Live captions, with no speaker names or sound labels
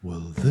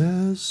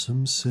There's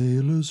some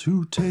sailors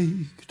who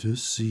take to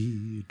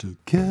sea to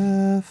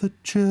care for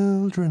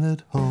children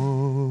at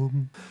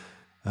home.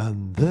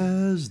 And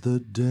there's the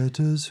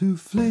debtors who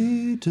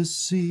flee to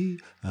sea,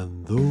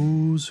 and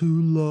those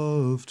who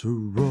love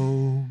to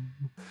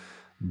roam.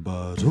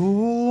 But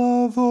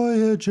all our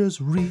voyagers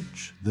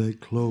reach their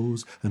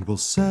close, and will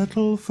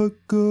settle for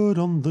good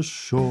on the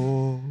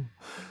shore.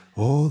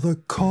 Or the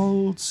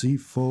cold sea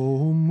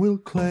foam will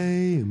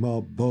claim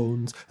our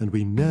bones, and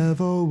we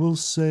never will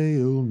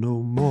sail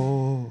no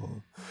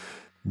more.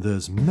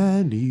 There's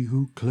many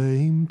who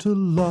claim to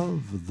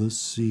love the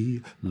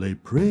sea, lay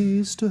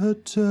praise to her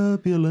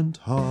turbulent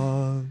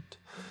heart,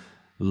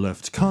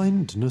 left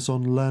kindness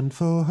on land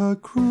for her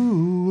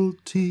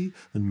cruelty,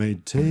 and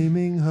made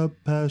taming her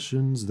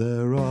passions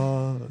their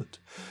art.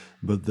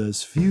 But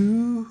there's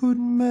few who'd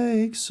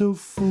make so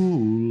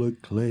full a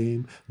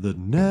claim that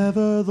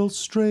never they'll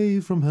stray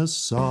from her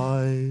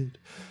side.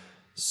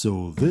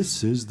 So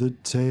this is the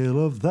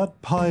tale of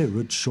that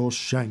pirate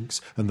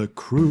Shawshanks, and the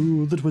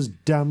crew that was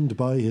damned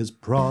by his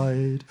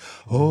pride.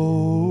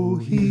 Oh,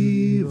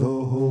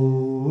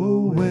 heave-o-ho,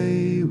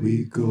 away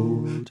we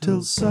go,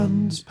 till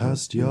sun's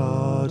past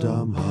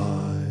yard-arm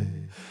high.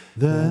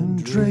 Then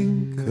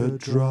drink a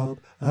drop,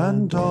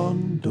 and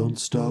on don't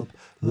stop,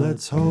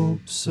 let's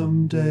hope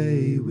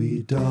someday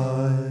we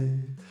die.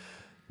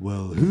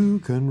 Well, who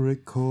can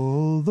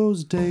recall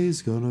those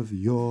days gone of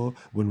yore,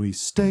 when we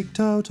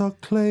staked out our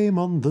claim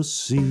on the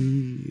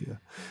sea,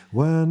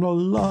 when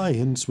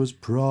alliance was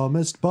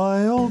promised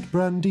by old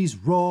Brandy's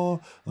roar,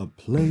 a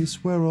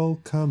place where all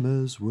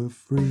comers were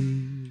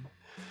free.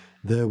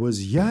 There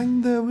was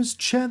Yang, there was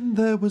Chen,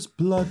 there was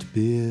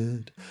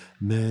Bloodbeard,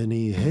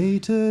 many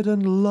hated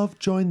and love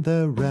joined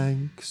their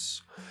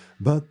ranks.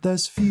 But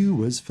there's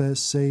few as fair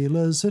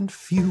sailors, and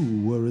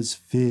few were as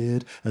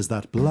feared as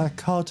that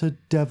black-hearted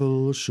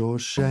devil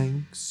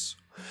Shawshanks.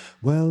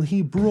 Well,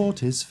 he brought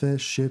his fair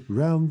ship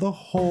round the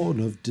Horn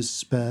of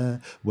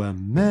Despair, where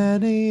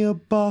many a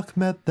bark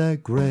met their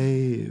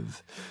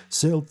grave,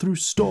 sailed through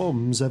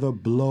storms ever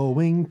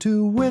blowing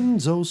to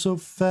winds oh so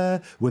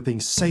fair, whipping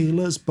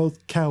sailors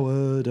both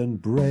coward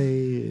and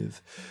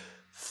brave.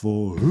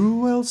 For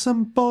who else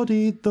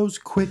embodied those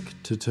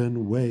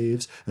quick-to-turn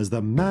waves as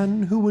the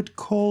man who would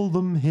call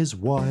them his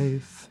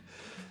wife?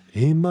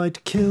 He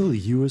might kill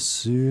you as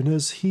soon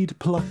as he'd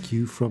pluck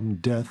you from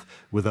death,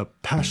 with a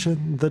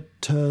passion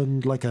that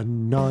turned like a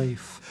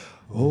knife.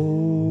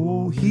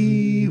 Oh,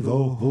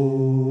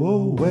 heave-o-ho,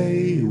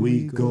 away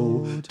we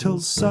go, till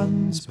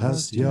sun's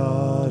past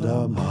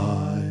yard-arm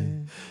high.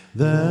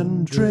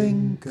 Then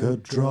drink a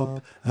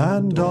drop,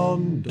 and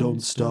on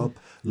don't stop,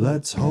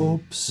 let's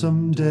hope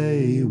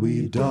someday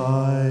we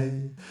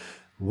die.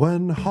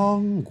 When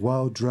Hong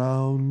Guo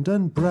drowned,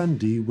 and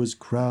Brandy was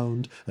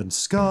crowned, and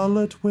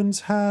scarlet winds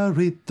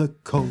harried the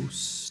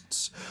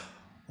coasts,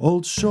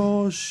 old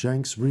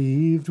Shawshanks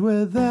reaved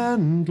with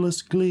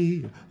endless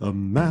glee,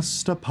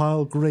 amassed a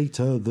pile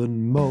greater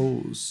than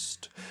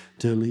most,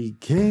 till he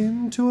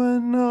came to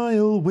an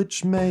isle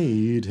which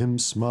made him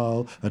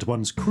smile at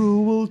once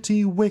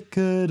cruelty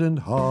wicked and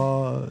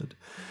hard.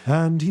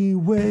 And he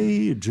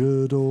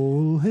wagered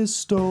all his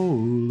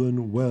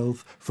stolen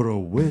wealth for a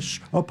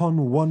wish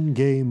upon one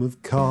game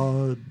of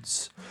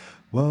cards.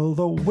 Well,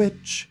 the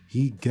witch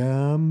he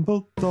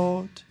gambled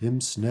thought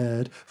him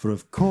snared, for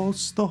of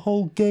course the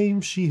whole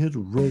game she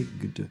had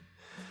rigged.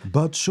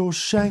 But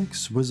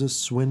Shawshanks was a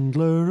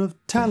swindler of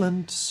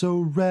talent so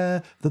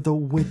rare that the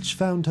witch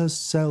found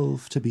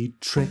herself to be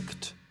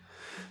tricked.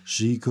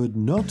 She could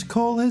not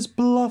call his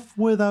bluff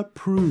without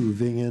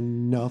proving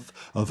enough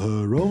of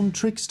her own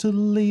tricks to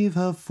leave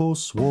her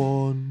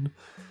forsworn.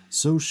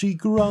 So she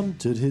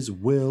granted his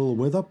will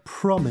with a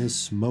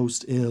promise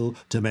most ill,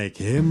 to make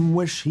him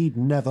wish he'd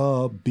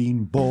never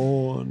been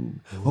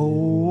born.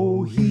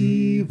 Oh,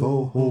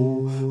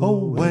 heave-o-ho,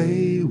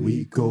 away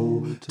we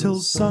go,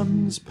 till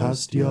sun's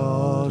past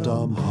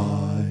yard-arm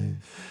high.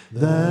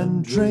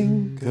 Then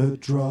drink a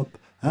drop,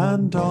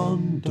 and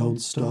on don't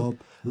stop,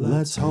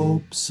 let's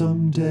hope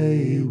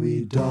someday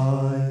we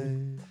die.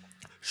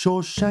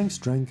 Shawshanks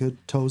drank a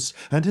toast,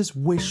 and his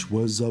wish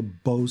was a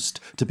boast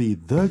to be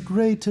the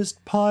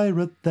greatest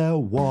pirate there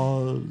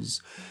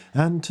was,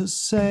 and to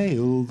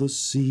sail the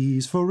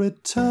seas for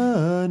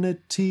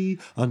eternity,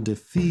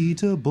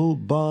 undefeatable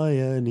by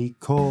any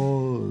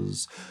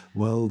cause.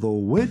 Well, the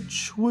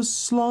witch was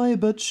sly,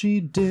 but she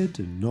did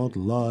not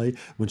lie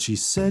when she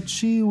said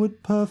she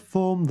would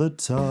perform the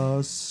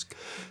task,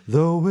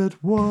 though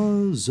it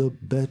was a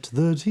bet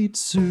that he'd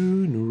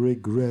soon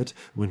regret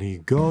when he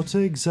got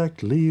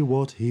exactly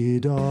what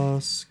he'd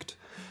asked.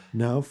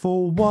 Now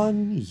for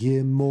 1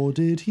 year more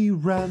did he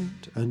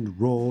rant and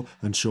roar,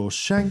 and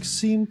Shawshanks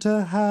seemed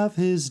to have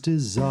his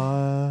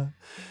desire.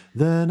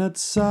 Then at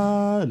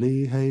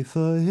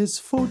Sallyhafer his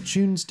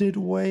fortunes did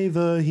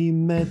waver, he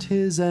met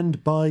his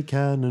end by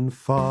cannon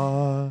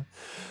fire.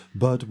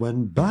 But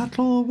when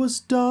battle was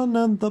done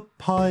and the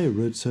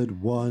pirates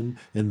had won,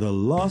 in the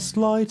last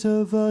light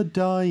of a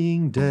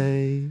dying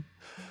day,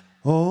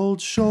 Old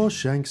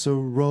Shawshanks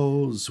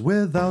arose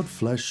without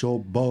flesh or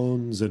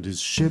bones, and his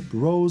ship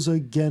rose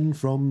again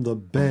from the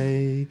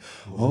bay.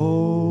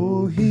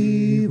 Oh,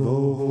 heave,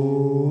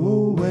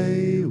 oh,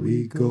 away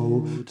we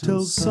go,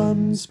 till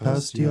sun's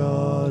past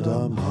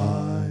Yardam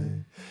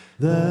high.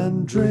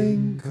 Then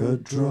drink a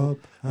drop,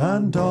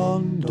 and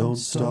on don't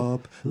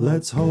stop,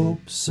 let's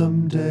hope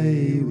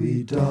someday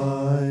we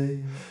die.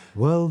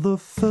 Well, the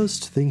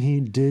first thing he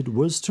did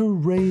was to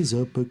raise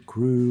up a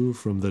crew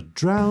from the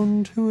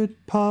drowned who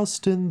had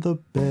passed in the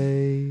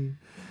bay.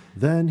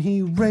 Then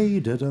he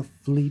raided a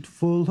fleet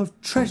full of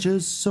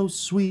treasures so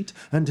sweet,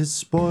 and his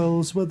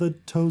spoils were the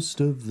toast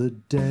of the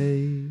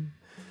day.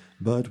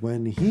 But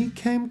when he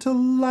came to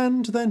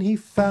land, then he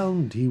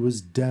found he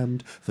was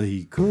damned, for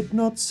he could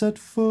not set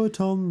foot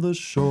on the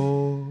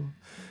shore.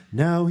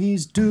 Now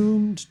he's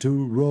doomed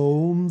to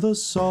roam the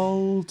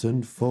salt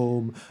and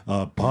foam,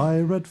 a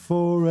pirate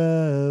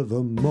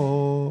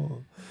forevermore.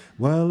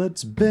 Well,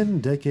 it's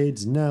been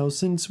decades now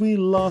since we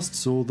last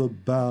saw the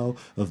bow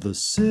of the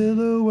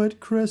Silhouette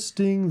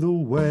cresting the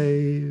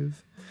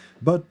wave.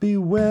 But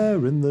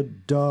beware in the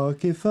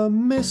dark if a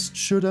mist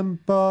should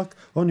embark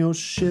on your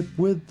ship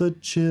with the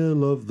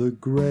chill of the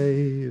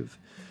grave.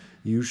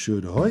 You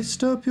should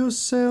hoist up your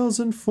sails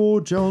and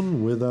forge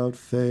on without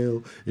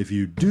fail. If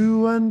you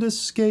do and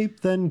escape,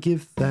 then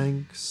give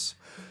thanks.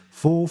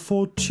 For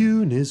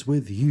fortune is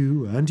with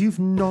you, and you've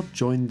not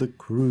joined the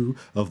crew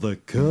of the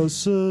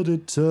cursed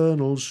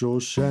eternal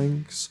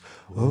Shawshanks.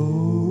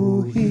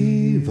 Oh,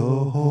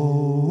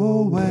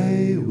 heave-a-ho,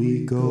 away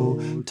we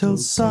go, till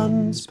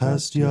sun's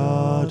past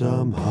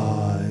Yardam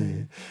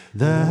high.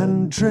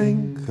 Then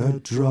drink a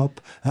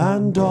drop,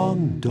 and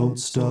on don't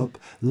stop,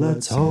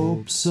 let's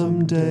hope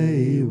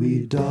someday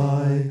we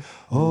die.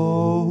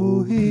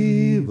 Oh,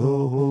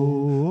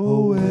 heave-a-ho,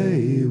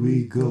 away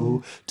we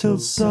go, till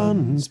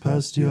sun's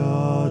past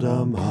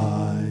Yardam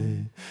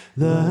high.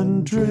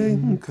 Then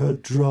drink a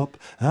drop,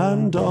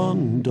 and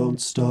on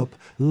don't stop,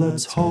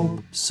 let's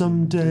hope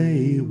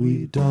someday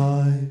we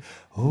die.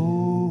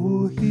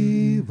 Oh,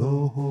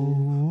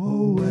 heave-a-ho,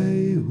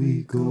 away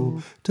we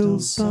go, till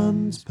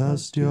sun's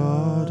past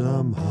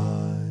Yardam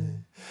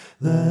high.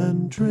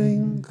 Then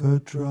drink a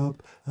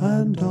drop,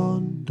 and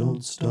on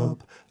don't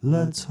stop,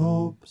 let's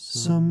hope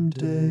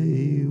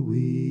someday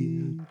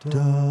we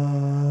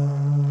die.